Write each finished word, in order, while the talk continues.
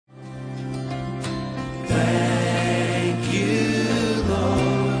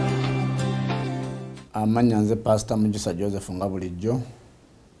Amanyanze Pastor MUGISHA Joseph nga bulijjo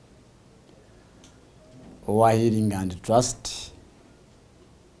owa Healing and Trust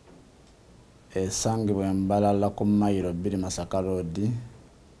esangibwa Mbarara ku Mailo 2 Masaka Road.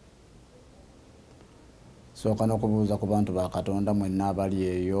 Soka n'okubuuza ku bantu ba Katonda mwenna abali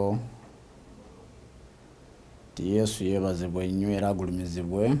eyo ti Yesu yeebazibwe nnyo era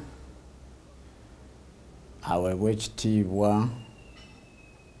agulumizibwe aweebwe ekitiibwa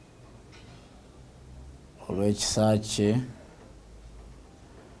olw'ekisa kye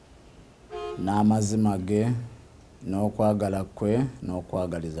n'amazima ge n'okwagala kwe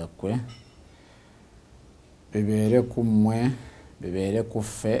n'okwagaliza kwe bibeere ku mmwe bibeere ku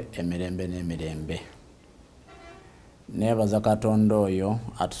ffe emirembe n'emirembe. Neebaza Katonda oyo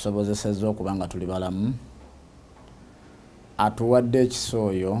atusobozesezza okuba nga tuli balamu, atuwadde ekisa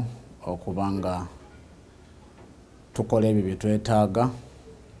oyo okuba nga tukola ebyo bye twetaaga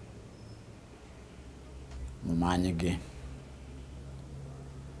mu maanyi ge.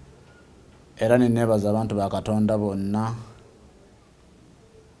 Era neebaza abantu ba Katonda bonna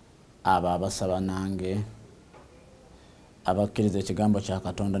abo abasaba nange, abakkiriza ekigambo kya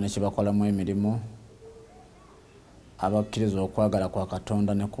Katonda ne kibakolamu emirimu, abakkiriza okwagala kwa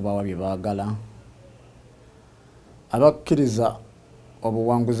Katonda ne kubawa bye baagala, abakkiriza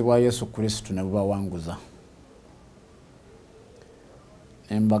obuwanguzi bwa Yesu Kristo ne bubawanguza.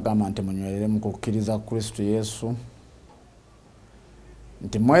 Mbagamba nti munywerere mu kukkiriza Kristo Yesu,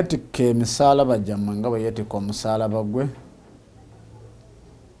 nti mwetikke emisaalaba gyammwe nga bwe yeetikka omusaalaba gwe,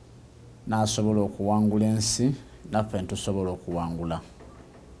 n'asobola okuwangula ensi, naffe ntusobola okuwangula.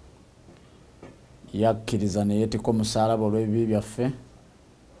 Yakkiriza ne yeetikka omusaalaba olw'ebibi byaffe.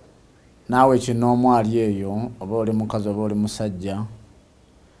 Naawe kinoomu ali eyo, oba oli mukazi oba oli musajja,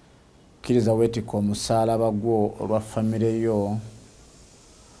 kkiriza weetikka omusaalaba gwo olwa famire yo,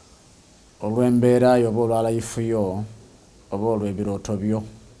 olw'embeera yo oba olwa life yo, oba olw'ebirooto byo,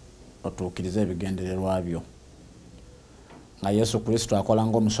 otuukirize ebigendererwa byo. Nga Yesu Kristo akola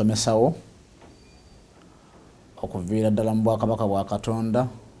ng'omusomesa wo okuviira ddala mu bwakabaka bwa Katonda,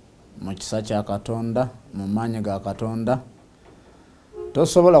 mu kisa kya Katonda, mu maanyi ga Katonda.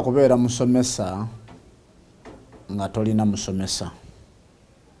 Tosobola kubeera musomesa nga tolina musomesa.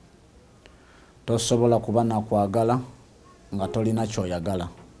 Tosobola kuba nakwagala nga tolina ky'oyagala.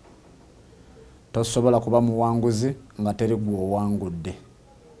 Tosobola kuba muwanguzi nga teri gwe owangudde.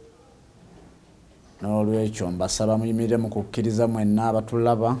 N'olwekyo mbasaba muyimirire mu kukkiriza mwenna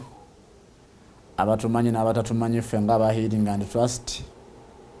abatulaba, abatumanyi n'abatatumanyi ffe ng'aba Healing and Trust,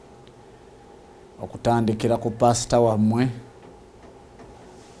 okutandikira ku pasita wammwe.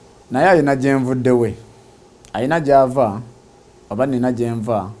 Naye alina gye nvudde we, alina gy'ava, oba nina gye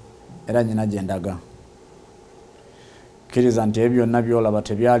nva era nina gye ndaga. Kkiriza nti ebyo byonna by'olaba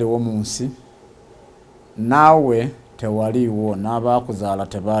tebyaliwo mu nsi, naawe tewaliiwo, n'abaakuzaala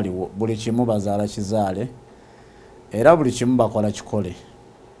tebaaliwo. Buli kimu bazaala kizaale, era buli kimu bakola kikole.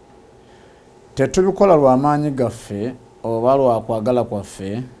 Tetubikola lwa maanyi gaffe oba lwa kwagala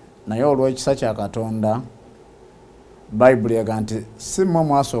kwaffe, naye olw'ekisa kya Katonda. Bayibuli ega nti si mmwe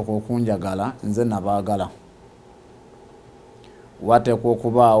mwasooka okunjagala, nze nabaagala. Wateekwa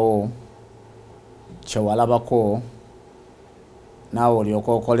okubaawo kye walabako naawe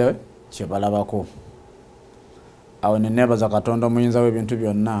olyoke okole kye balabako. Awo ne neebaza Katonda omuyinza w'ebintu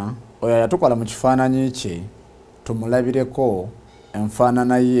byonna, oyo yatukola mu kifaananyi kye, tumulabireko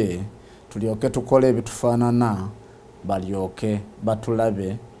enfaanana ye, tulyoke tukole ebitufaanana, balyoke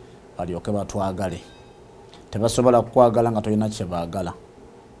batulabe, balyoke batwagale. Tebasobola kukwagala nga tolina kye baagala.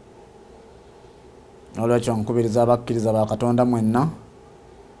 Olwekyo nkubiriza abakkiriza ba Katonda mwenna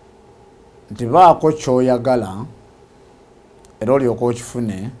nti baako ky'oyagala era olyoke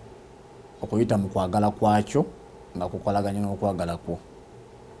okifune okuyita mu kwagala kwakyo nga kukolaganye n'okwagala kwo.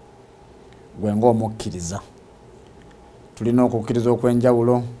 Gwe ng'omukkiriza tulina okukkiriza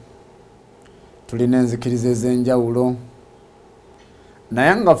okw'enjawulo, tulina enzikiriza ez'enjawulo,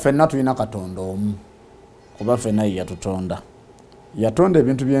 naye nga ffenna tulina Katonda omu, kuba ffenna ye yatutonda. Yatonda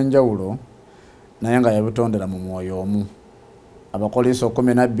ebintu by'enjawulo naye nga yabitondera mu mwoyo omu. Abakolinso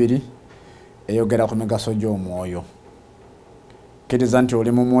 12 eyogera ku migaso gy'omwoyo. Kkiriza nti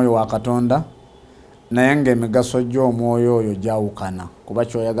oli mu mwoyo wa Katonda, naye ng'emigaso gy'omwoyo oyo gyawukana, kuba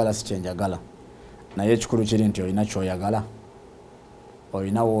ky'oyagala si kyenjagala. Naye ekikulu kiri nti olina ky'oyagala,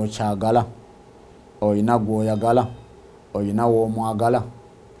 olina w'okyagala, olina gw'oyagala, olina w'omwagala.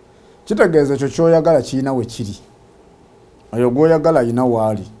 Kitegeeza ekyo ky'oyagala kirina we kiri. Oyo gw'oyagala alina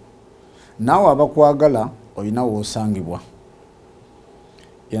w'ali, naawe abakwagala olina w'osangibwa.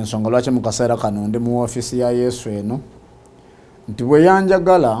 Yensonga lwaki mu kaseera kano ndi mu ofiisi ya Yesu eno, nti bwe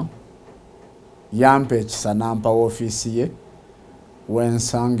yanjagala yampa ekisa nampa ofiisi ye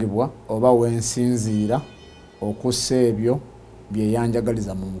wensangibwa oba wensinziira okussa ebyo bye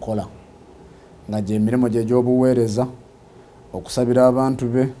yanjagaliza mu nkola nga gye emirimu gye gy'obuweereza okusabira abantu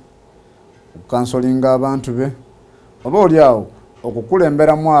be okukansolinga abantu be oba oliawo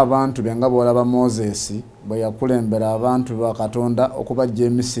okukulemberamu abantu be nga bw'olaba Moses bwe yakulembera abantu ba Katonda okubajja e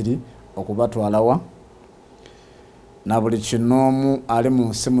Misiri okubatwalawa na buli kinoomu ali mu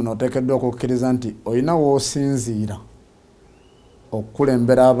nsi muno oteekeddwa okukkiriza nti olina w'osinziira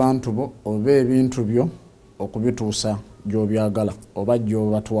okukulembera abantu bo oba ebintu byo okubituusa gy'obyagala oba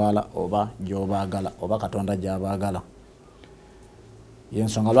gy'obatwala oba gy'obaagala oba Katonda gy'abaagala.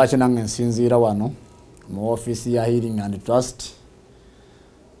 Yensonga lwaki nange nsinziira wano mu ofiisi ya Healing and Trust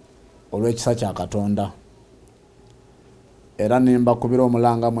olw'ekisa kya Katonda era nimbakubira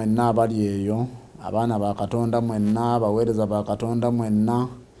omulanga mwenna abali eyo abaana ba Katonda mwenna abaweereza ba Katonda mwenna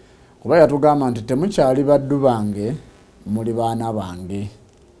kuba yatugamba nti temukyali baddu bange muli baana bange.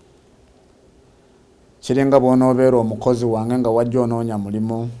 Kiringa bw'onoobeera omukozi wange nga wajja onoonya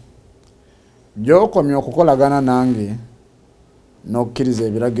mulimu gy'okomya okukolagana nange n'okkiriza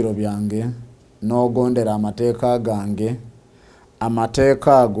ebiragiro byange n'ogondera amateeka gange,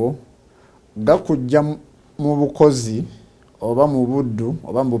 amateeka ago gakujja mu bukozi oba mu buddu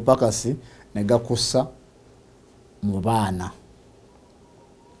oba mu bupakasi ne gakussa mu baana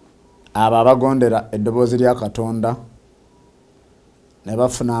abo abagondera eddoboozi lya Katonda ne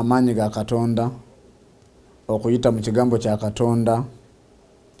bafuna amaanyi ga Katonda okuyita mu kigambo kya Katonda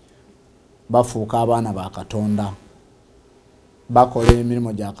bafuuka abaana ba Katonda bakola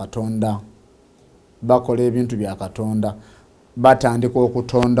emirimu gya Katonda bakola ebintu bya Katonda batandika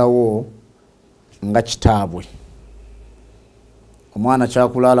okutondawo nga kitaabwe. Omwana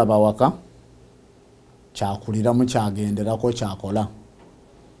kyakula alaba waka kyakuliramu kyagenderako kyakola.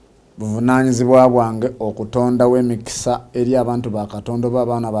 Buvunaanyizibwa bwange okutondawo emikisa eri abantu ba Katonda oba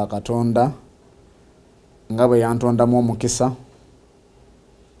abaana ba Katonda nga bwe yantondamu omukisa.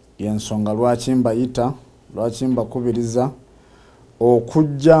 Yensonga lwaki mbayita lwaki mbakubiriza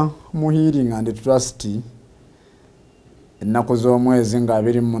okujja mu Healing and Trust ennaku z'omwezi nga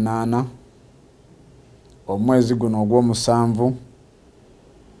 28 omwezi guno ogw'omusanvu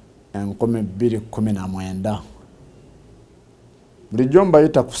 2019. Bulijjo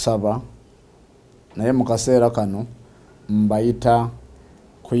mbayita kusaba naye mu kaseera kano mbayita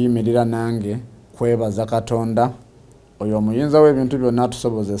kuyimirira nange kwebaza Katonda oyo omuyinza w'ebintu byonna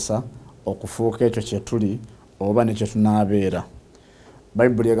atusobozesa okufuuka ekyo kye tuli oba ne kye tunaabeera.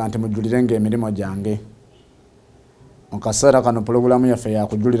 Bayibuli ega nti mujjulirenga emirimu gyange. Mu kaseera kano pulogulaamu yaffe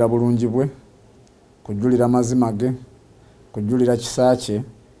yakujulira bulungi bwe, kujulira mazima ge, kujulira kisa kye,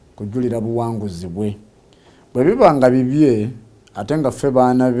 kujulira buwanguzi bwe. Bwe biba nga bibye ate nga ffe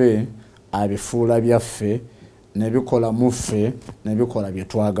baana be abifuula byaffe ne bikola mu ffe ne bikola bye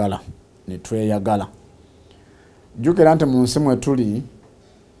twagala ne tweyagala. Jjukira nti mu nsi mwe tuli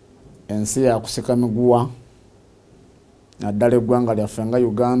ensi yakusika miguwa naddala eggwanga lyaffe nga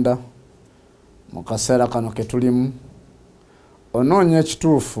Uganda mu kaseera kano ke tulimu onoonya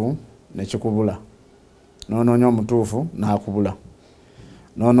ekituufu ne kikubula, n'onoonya omutuufu n'akubula,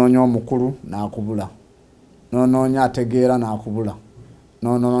 n'onoonya omukulu n'akubula, n'onoonya ategeera n'akubula,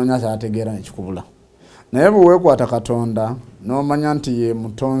 n'onoonya atategeera ne kikubula. Naye bwe weekwata Katonda n'omanya nti ye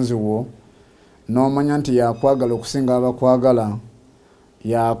mutonzi wo, n'omanya nti yakwagala okusinga abakwagala,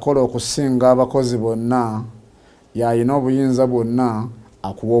 yakola okusinga abakozi bonna, yayina obuyinza bwonna,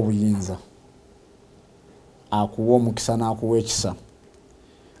 akuwa obuyinza, akuwa omukisa n'akuwa ekisa.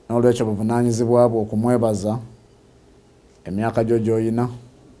 N'olwekyo buvunaanyizibwa bwo okumwebaza. Emyaka gyo gy'oyina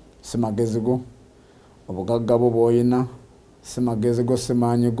si magezi go, obugagga bwo bw'oyina si magezi go si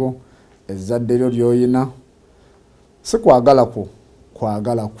maanyi go, ezzadde lyo ly'oyina si kwagala kwo,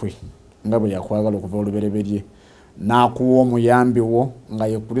 kwagala kwe nga bwe yakwagala okuva olubereberye. N'akuwa omuyambi wo nga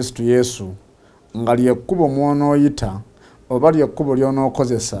ye Kristo Yesu, nga lyekkubo mw'onooyita oba lyekkubo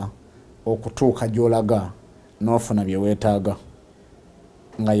ly'onookozesa okutuuka gy'olaga n'ofuna bye weetaaga.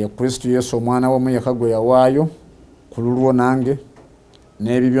 Nga ye Kristo Yesu omwana w'omu yekka gwe yawaayo ku lulwo nange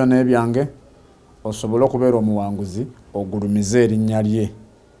n'ebibyo n'ebyange osobole okubeera omuwanguzi ogulumize erinnya lye.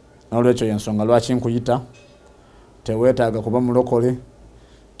 N'olwekyo y'ensonga lwaki nkuyita. Teweetaaga kuba mulokole,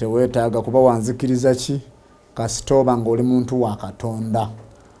 teweetaaga kuba wanzikiriza ki, kasita oba ng'oli muntu wa Katonda.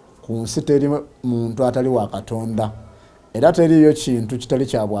 Ku nsi teri muntu atali wa Katonda era teriyo kintu kitali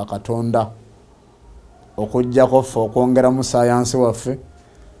kya bwa Katonda okujjako ffe okwongeramu sayansi waffe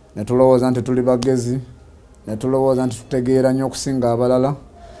ne tulowooza nti tuli bagezi, ne tulowooza nti tutegeera nnyo okusinga abalala,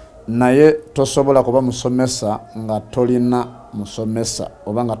 naye tosobola kuba musomesa nga tolina musomesa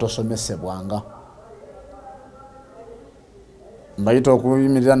oba nga tosomesebwanga. mbayita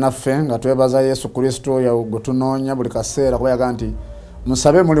okuyimirira naffe nga twebaza Yesu Kristo oyo gwe tunoonya buli kaseera kuba yaga nti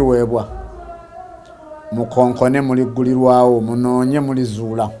musabe muliweebwa, mukonkone muliggulirwawo, munoonye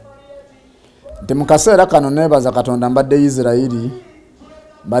mulizuula. Nti mu kaseera kano neebaza Katonda mbadde Isirayiri,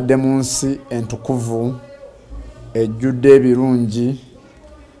 mbadde mu nsi entukuvu ejjudde ebirungi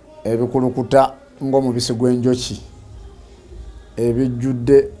ebikulukuta ng'omubisi gw'enjoki,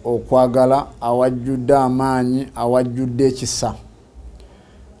 ebijjudde okwagala, awajjudde amaanyi, awajjudde ekisa.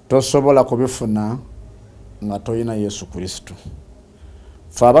 Tosobola kubifuna nga toyina Yesu Kristo.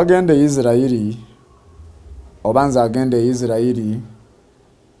 Ffe abagenda e Isirayiri oba nze agenda e Isirayiri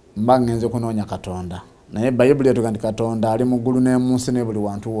mba ngenze kunoonya Katonda. Naye Bayibuli etuga nti Katonda ali mu ggulu ne mu nsi ne buli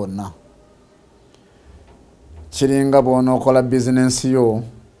wantu wonna. Kiringa bw'onookola bizinensi yo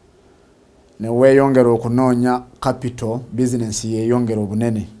ne weeyongera okunoonya capital, bizinensi yeeyongera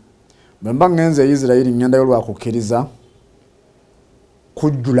obunene. Bwe mba ngenze e Isirayiri ngenda lwa kukkiriza,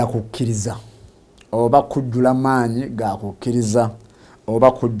 kujjula kukkiriza, oba kujjula maanyi ga kukkiriza,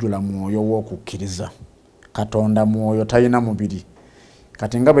 oba kujjula mwoyo w'okukkiriza. Katonda mwoyo, talina mubiri.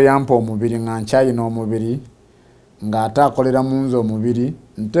 Kati nga bwe yampa omubiri nga nkyayina omubiri, ng'ate akolera mu nze omubiri,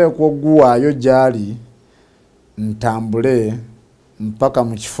 nteekwa oguwaayo gy'ali ntambule mpaka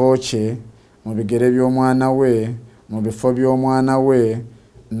mu kifo kye, mu bigere by'omwana we, mu bifo by'omwana we,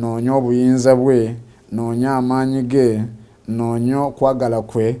 noonya obuyinza bwe, noonya amaanyi ge, noonya okwagala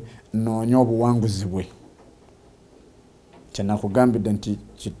kwe, noonya obuwanguzi bwe. Kyenakugambidde nti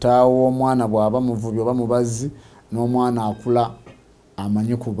kitaawo omwana bw'aba muvubi oba mubazzi, n'omwana akula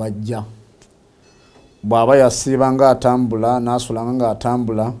amanyi kubajja. Bw'aba yasiiba ng'atambula, n'asulanga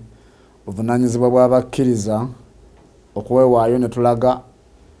ng'atambula, obuvunaanyizibwa bw'abakkiriza okuweewaayo ne tulaga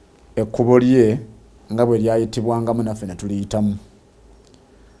ekkubo lye nga bwe lyayitibwangamu naffe ne tuliyitamu.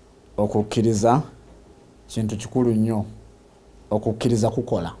 Okukkiriza kintu kikulu nnyo. Okukkiriza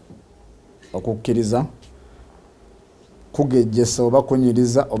kukola. Okukkiriza kugejjesa oba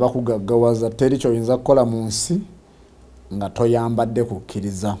kunyiriza oba kugaggawaza. Teri ky'oyinza kukola mu nsi nga toyambadde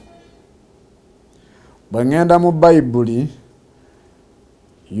kukkiriza. Bwe ngenda mu Bayibuli,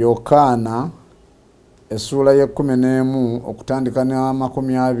 Yokaana essuula ye-11 okutandika ne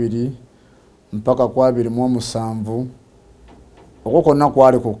 20 mpaka ku 27, okwo kwonna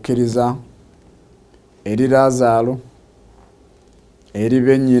kwali kukkiriza eri Laazaalo, eri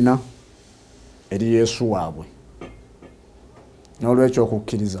bennyina, eri Yesu waabwe. N'olwekyo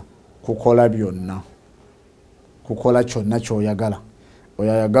okukkiriza kukola byonna, kukola kyonna ky'oyagala.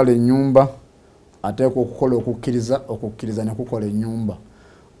 Oyo ayagala ennyumba ateekwa okukola okukkiriza, okukkiriza ne kukola ennyumba.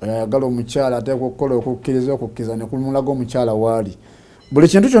 Oyo ayagala omukyala ateekwa okukola okukkiriza, okukkiriza ne kumulaga omukyala waali. Buli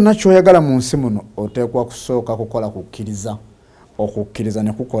kintu kyonna ky'oyagala mu nsi muno oteekwa kusooka kukola kukkiriza. Okukkiriza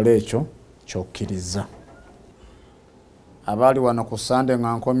ne kukola ekyo ky'okkiriza. Abaali wano ku Sande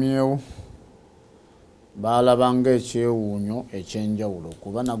nga nkomyewo baalabanga ekyewuunyo eky'enjawulo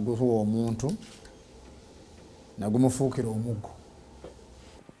kuba naguwa omuntu nagumufuukira omuggo.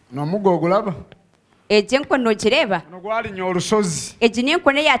 N'omuggo ogulaba? Egi enkono ogireba? Ono gwalinya olusozi. Egi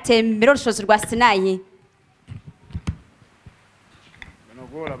n'enkono eyatembera olusozi rwa Sinaayi. Ono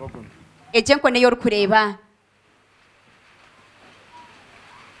gwolaba guno. Egi enkono ey'orikureeba.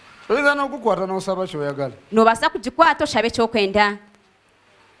 Oyinza n'okukwata n'osaba ky'oyagala. Noobaasa kugikwata oshabe ekyokwenda.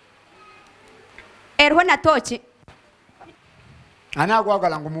 Eriho na tooki. Ani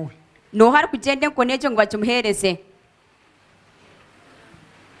agwagala ngumuwe? Nooho arikugenda enkono egyo ngu bagimuheereze.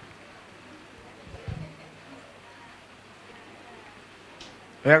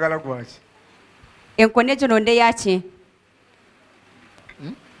 Oyagala gwaki? Enkono egyo nonde yaki?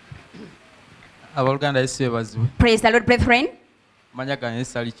 Abaluganda Yesu yeebazibwe. Praise the Lord, brethren. Manya gange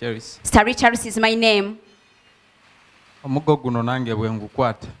Sally Cherries. Starry Charles is my name. Omuggo guno nange bwe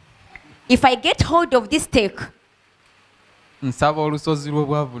ngukwata. If I get hold of this stick, nsaba olusozi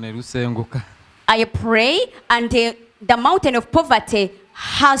lw'obwavu ne lusenguka. I pray and the mountain of poverty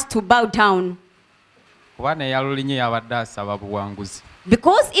has to bow down. Kuba ne yalulinye yabadde asaba buwanguzi.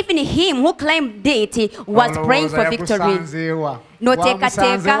 Because even him who climbed it was praying for victory.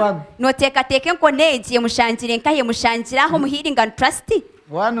 Noteeka enkono egi emushangira enkahi emushangira aho muhealing and trust.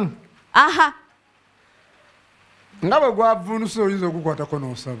 Wano. Aha. Nga bwe gwavunusa oyinza okukwatako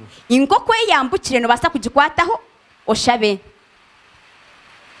n'osaba. Inkoko eyambukire nobaasa kugikwataho oshabe.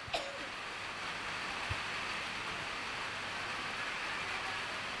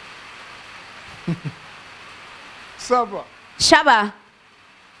 Saba. Shaba.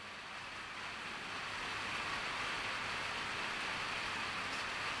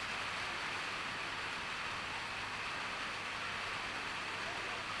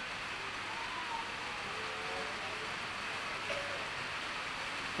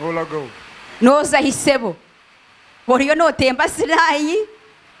 Olago. Noza hisebo. Oriyo no temba sirayi.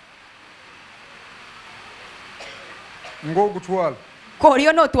 Ngo gutwala.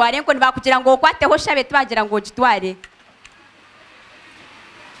 Koriyo no tware ngo nibakugira ngo okwateho shabe twagira ngo gitware.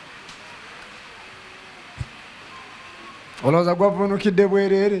 Oloza gwavunukidde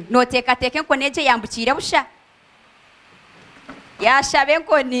bwerere. No teka teke ngo neje yambukire busha. Ya shabe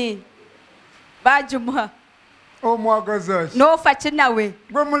ngo ni bajumuha. Omwagazashi. No fachi nawe.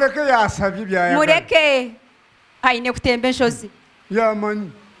 Gwe muleke yasabye byaya. Mureke aine kutembe nshozi.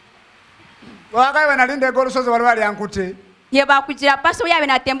 Yamanyi. Wakawe nalinde golusozi wali wali yankute. Ye bakugira paso yabe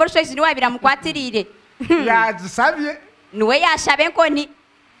na tembo nshozi ni wabira mukwatirire. Yasabye. Niwe yashabe ngo ni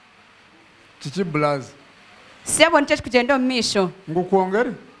Chichi blaz. Sebo nche kugenda omisho.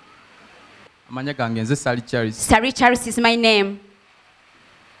 Ngukwongere. Amanya gange nze Sally Charles. Sally Charles is my name.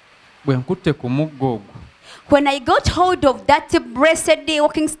 Bwe nkutte ku muggo ogwo. When I got hold of that blessed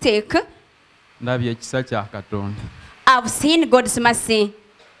walking stick, Ndabye ekisa kya Katonda. I've seen God's mercy.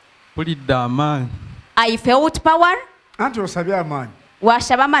 Pulidde amaanyi. I felt power. Anti osabye amaanyi.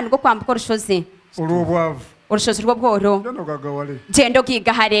 Washaba amaanyi go kwambuka orushozi. Olw'obwavu. Orushozi rw'obworo. Genda ogagawale. Genda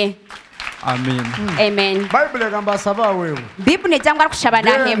ogigahare. Amen. Amen. Bible egamba asaba aweewo. Bible nejangwa kushaba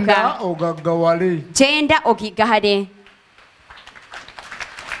Genda nahembwa. ogagawale. Genda ogigahare.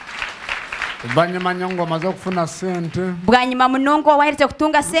 Banyuma nyongo amaze okufuna sente. Bwanyuma munongo wahereze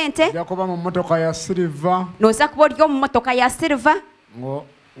kutunga sente. Yakuba mu motoka ya silver. Noza kuba oryo mu motoka ya silver. Ngo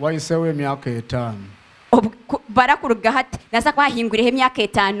wayisewo emyaka 5. Barakuruga hati nasa kwahingurireho emyaka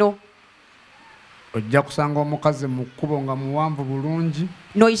 5. Ojja kusanga omukazi mu kkubo nga muwanvu bulungi.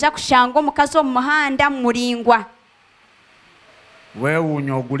 Noija kushanga omukazi omu muhanda muringwa.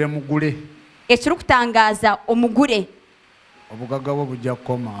 Weewuunya ogule mugule. Ekiri kutangaza omugure. Obugagga bwo bujja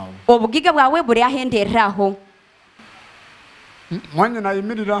kukomaawo. Obugiga bwawe buri ahendereraho. Mwanyina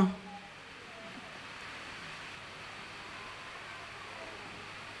ayimirira.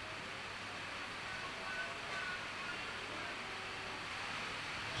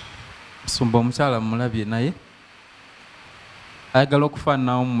 Sumba omukyala mulabye naye ayagala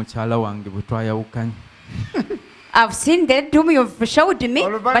okufaananawo mu mukyala wange bwe twayawukanye. I've seen that whom you've showed me,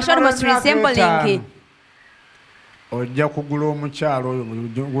 but showed most resembling. Ojja kugula omukyalo oyo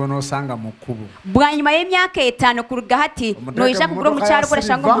gwonoosanga mu kkubo. Bwanyuma y'emyaka 5 kuruga hati noija kugula omukyalo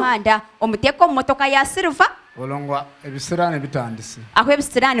gurashanga omuhanda omuteeka omu motoka ya silver. Olongwa ebisiraani bitandise. Aho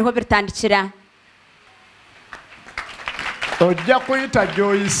ebisiraani ho bitandikira. Ojja kuyita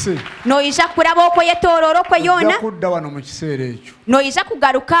gy'oyise. Noija kuraba okwo yetooroora okwo yoona. Ojja kudda wano mu kiseera ekyo. Noija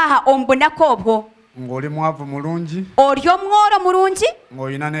kugaruka aha omu bunako obwo. Ng'oli mwavu mulungi. Oli omworo mulungi.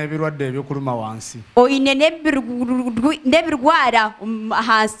 Ng'olina n'ebirwadde ebyokuluma wansi. Oyine n'ebirwara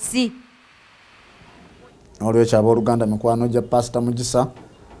hansi. Olwekyo abooluganda mikwano gya Pastor Mugisa,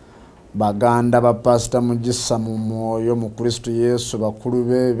 baganda ba Pastor Mugisa mu mwoyo mu Kristo Yesu, bakulu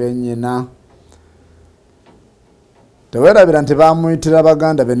be bennyina. Teweerabira nti baamuyitira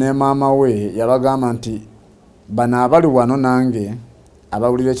baganda be ne maama we yabagamba nti bano abali wano nange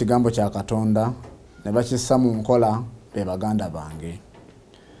abawulira ekigambo kya Katonda ne bakissa mu nkola be baganda bange.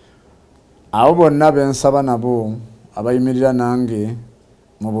 Abo bonna bensaba nabo abayimirira nange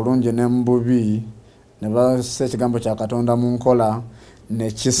mu bulungi ne mu bubi ne bassa ekigambo kya Katonda mu nkola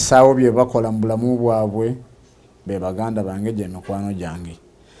ne kissawo bye bakola mu bulamu bwabwe be baganda bange gye mikwano gyange.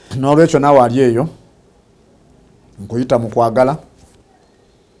 N'olwekyo naawe ali eyo nkuyita mu kwagala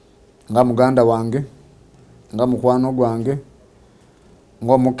nga muganda wange, nga mukwano gwange,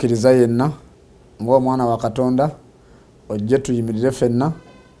 ng'omukkiriza yenna, ng'omwana wa Katonda, ojje tuyimirire ffenna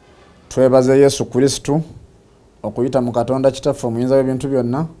twebaze Yesu Kristo okuyita mu Katonda Kitaffe omuyinza w'ebintu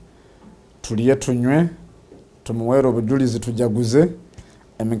byonna, tulye tunywe, tumuweere obujulizi tujaguze,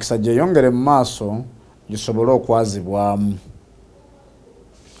 emikisa gye yongere mu maaso gisobole okwazibwamu.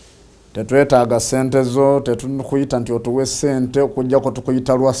 Tetwetaaga sente zo, tetukuyita nti otuwe sente okujjako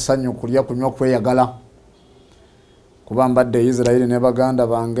tukuyita lwa ssanyu kulya kunywa kweyagala. Kuba mbadde Isirayiri ne baganda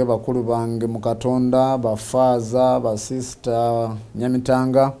bange, bakulu bange mu Katonda, bafaaza, basista,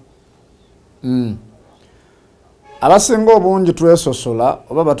 Nyamitanga. Abasinga obungi twesosola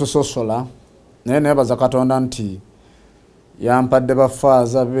oba batusosola, naye neebaza Katonda nti yampadde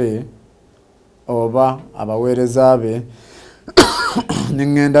bafaaza be oba abaweereza be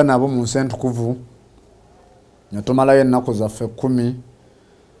ningenda nabo mu nsi entukuvu ne tumalayo ennaku zaffe 10.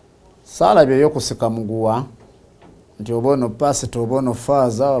 Saalabye ey'okusika muguwa nti oba ono pasito, oba ono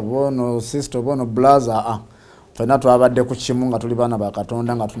faaza, oba ono sisita, oba ono blaza. Ffenna twabadde ku kimu nga tuli baana ba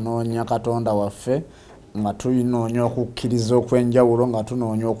Katonda, nga tunoonya Katonda waffe, nga tunoonya okukkiriza okw'enjawulo, nga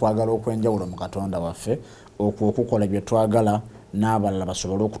tunoonya okwagala okw'enjawulo mu Katonda waffe, okwo okukola bye twagala n'abalala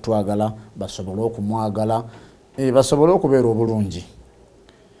basobole okutwagala, basobole okumwagala, basobole okubeera obulungi.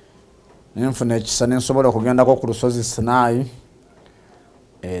 Nenfuna ekisa nensobola okugendako ku lusozi Sinai,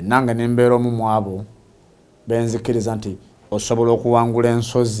 nange nembeera omu mu abo benzikiriza nti osobola okuwangula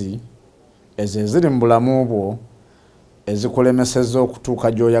ensozi ezo eziri mu bulamu bwo ezikulemeseza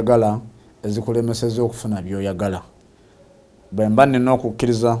okutuuka gy'oyagala, ezikulemeseza okufuna by'oyagala. Bwe mba nina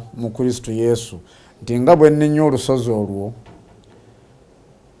okukkiriza mu Kristo Yesu nti nga bwe nninnya olusozi olwo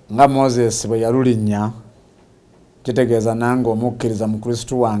nga Moses bwe yalulinnya, kitegeeza nange omukkiriza mu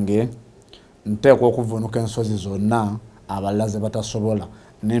Kristo wange nteekwa okuvuunuka ensozi zonna abalala ze batasobola,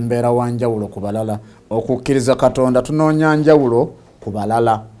 nembeera wa njawulo ku balala. Okukkiriza Katonda tunoonya njawulo ku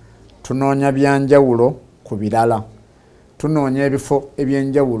balala, tunoonya byanjawulo ku birala, tunoonya ebifo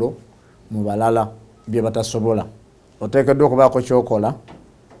ebyenjawulo mu balala bye batasobola. Oteekeddwa okubaako kyokola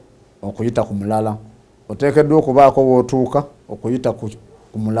okuyita ku mulala, oteekeddwa okubaako wootuuka okuyita ku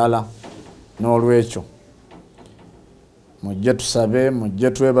mulala. N'olwekyo mujje tusabe,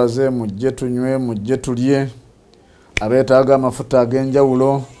 mujje twebaze, mujje tunywe, mujje tulye. Abeetaaga amafuta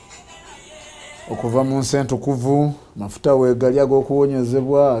ag'enjawulo okuva mu nsi entukuvu, amafuta weegali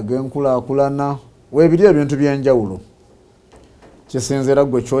ag'okuwonyezebwa, ag'enkulaakulana, weebirya ebintu by'enjawulo. Kisinziira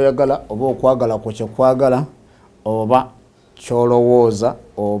gwe ky'oyagala oba okwagala kwo kye kwagala oba ky'olowooza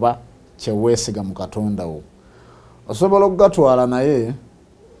oba kye weesiga mu Katonda wo. Osobola okugatwala naye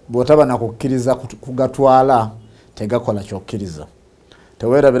bw'otaba na kukkiriza kugatwala tegakola ky'okkiriza.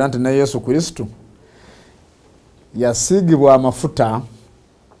 Teweerabira nti ne Yesu Kristo yasiigibwa amafuta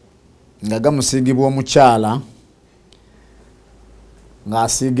nga gamusiigibwa omukyala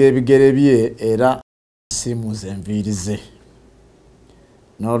ng'asiiga ebigere bye era asiimuuza enviiri ze.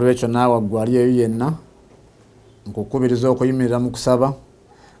 N'olwekyo naawe gwali eyo yenna nkukubiriza okuyimirira mu kusaba,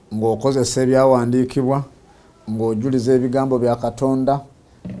 ng'okozesa ebyawandiikibwa, ng'ojuliza ebigambo bya Katonda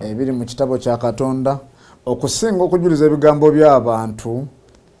ebiri mu kitabo kya Katonda, okusinga okujuliza ebigambo by'abantu,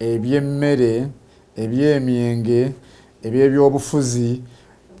 eby'emmere, eby'emyenge, eby'ebyobufuzi.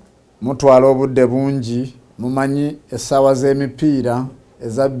 Mutwala obudde bungi, mumanyi essaawa z'emipiira,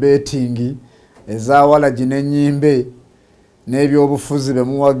 eza betingi, eza walagi n'ennyimbe, n'ebyobufuzi be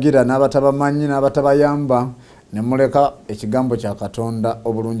muwagira n'abatabamanyi n'abatabayamba, ne muleka ekigambo kya Katonda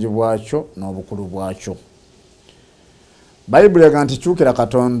obulungi bwakyo n'obukulu bwakyo. Bayibuli ega nti kyukira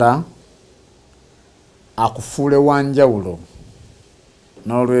Katonda akufuule wanjawulo.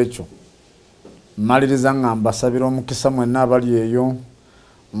 N'olwekyo mmaliriza nga mbasabira omukisa mwenna abali eyo,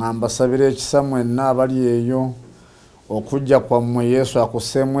 nga mbasabira ekisa mwenna abali eyo, okujja kwammwe Yesu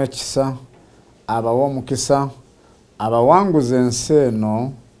akusseemu ekisa, abawa omukisa, abawanguza ensi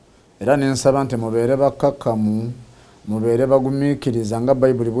eno, era nensaba nti mubeere bakkakkamu, mubeere bagumiikiriza nga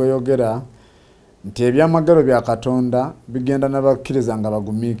Bayibuli bweyogera nti ebyamagero bya Katonda bigenda n'abakkiriza nga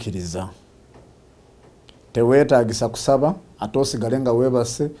bagumiikiriza. Teweetaagisa kusaba ate osigale nga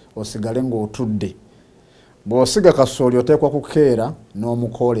weebase, osigale ng'otudde. Bw'osiga kasooli oteekwa kukeera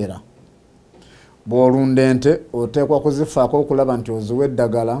n'omukoolera. Bw'olunda ente oteekwa kuzifaako okulaba nti oziwa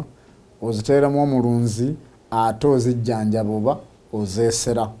eddagala, oziteeramu omulunzi, ate ozijjanjaba oba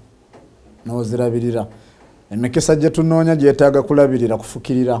ozeesera n'ozirabirira. Emikisa gye tunoonya gyetaaga kulabirira,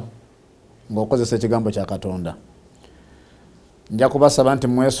 kufukirira ng'okozesa ekigambo kya Katonda. Nja kubasaba nti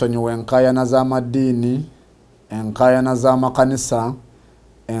mwesonyiwe enkaayana z'amaddiini, enkaayana z'amakanisa,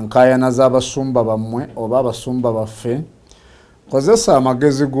 enkaayana z'abasumba bammwe oba abasumba baffe. Kozesa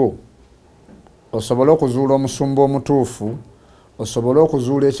amagezi go osobole okuzuula omusumba omutuufu, osobole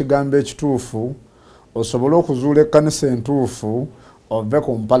okuzuula ekigambo ekituufu, osobole okuzuula ekkanisa entuufu, ove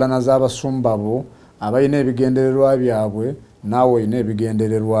ku mpalana z'abasumba bo abalina ebigendererwa byabwe, naawe olina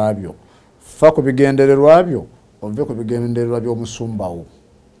ebigendererwa byo. Fa ku bigendererwa byo ove ku bigendererwa by'omusumba wo.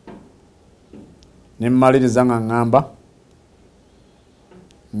 Nemmaliriza nga ngamba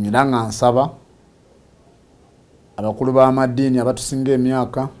era nga nsaba abakulu b'amaddiini abatusinga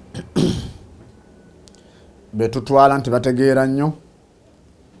emyaka betutwala nti bategeera nnyo,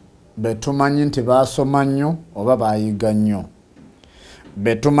 betumanyi nti baasoma nnyo oba baayiga nnyo,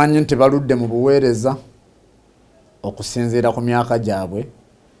 betumanyi nti baludde mu buweereza okusinziira ku myaka gyabwe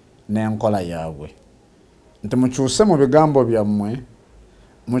n'enkola yaabwe, nti mukyuse mu bigambo byammwe,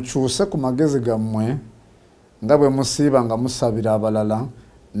 mukyuse ku magezi gammwe, nga bwe musiiba nga musabira abalala,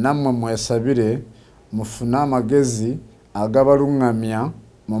 nammwe mwesabire mufune amagezi agabaluŋŋamya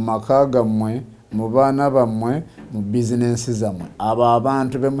mu maka gammwe, mu baana bammwe, mu bizinensi zammwe. Abo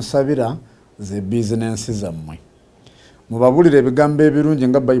abantu be musabira ze bizinensi zammwe. Mubabulire ebigambo ebirungi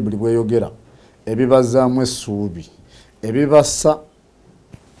nga Bayibuli bweyogera, ebibazaamu essuubi, ebibassa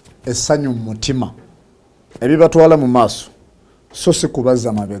essanyu mu mutima, ebibatwala mu maaso so si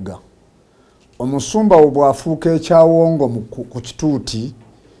kubaza mabega. Omusumba obwafuuka ekyawongo ku kituuti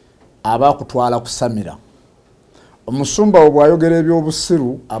aba kutwala kusamira. Omusumba obwayogera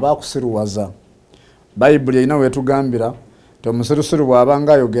ebyobusiru aba kusiruwaza. Bayibuli erina weetugambira nti omusirusiru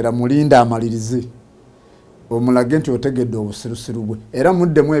bw'abanga ayogera mulinda amalirize omulage nti otegedde obusirusiru bwe era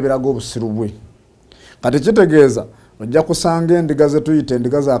muddemu ebiraga obusiru bwe. Kati kitegeeza ojja kusanga endiga ze tuyita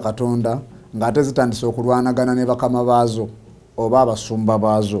endiga za Katonda ng'ate zitandise okulwanagana ne bakama baazo oba abasumba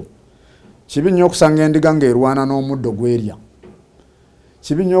baazo. Kibi nnyo okusanga endiga ng'erwana n'omuddo gw'erya.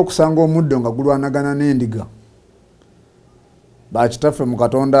 Kibi nnyo okusanga omuddo nga gulwanagana n'endiga. Bakitaffe mu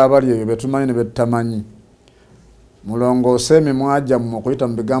Katonda abali eyo betumanyi ne betutamanyi. Mulongoose emimwa gyammwe okuyita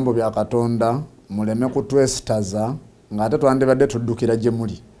mu bigambo bya Katonda muleme kutwesitaza ng'ate twandibadde tuddukira gye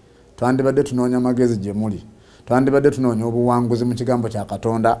muli. Twandibadde tunoonya magezi gye muli. Twandibadde tunoonya obuwanguzi mu kigambo kya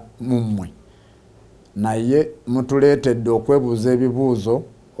Katonda mu mmwe. Naye mutuleetedde okwebuuza ebibuuzo.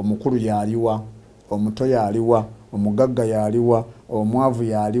 Omukulu yaliwa, omuto yaliwa, omugagga yaliwa, omwavu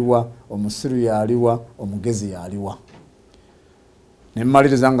yaliwa, omusiru yaliwa, omugezi yaliwa.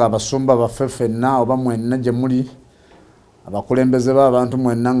 Nemmaliriza nga abasumba baffe ffenna oba mwenna gye muli abakulembeze b'abantu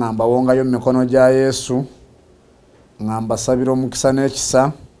mwenna nga mbawongayo mu mikono gya Yesu nga mbasabira omukisa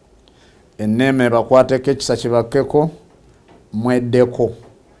n'ekisa enneema ebakwateko ekisa kibakkeko mweddeko.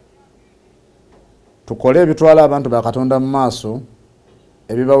 Tukole ebitwala abantu ba Katonda mu maaso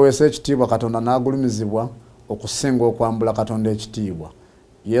ebibaweesa ekitiibwa Katonda n'agulumizibwa okusinga okwambula Katonda ekitiibwa.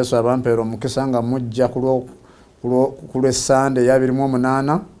 Yesu abampeera omukisa nga mujja ku lw'Essande eya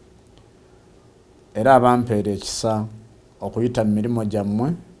 28 era abampeera ekisa okuyita mu mirimu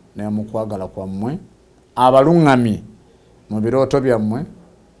gyammwe ne mu kwagala kwammwe abaluŋŋamye mu birooto byammwe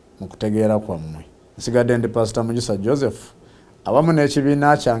mu kutegeera kwammwe. Nsigadde ndi Pastor Mugisha Joseph awamu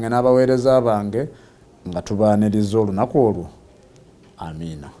n'ekibiina kyange n'abaweereza bange nga tubaaniriza olunaku olwo.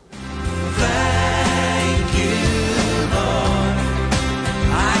 Amina. Thank you.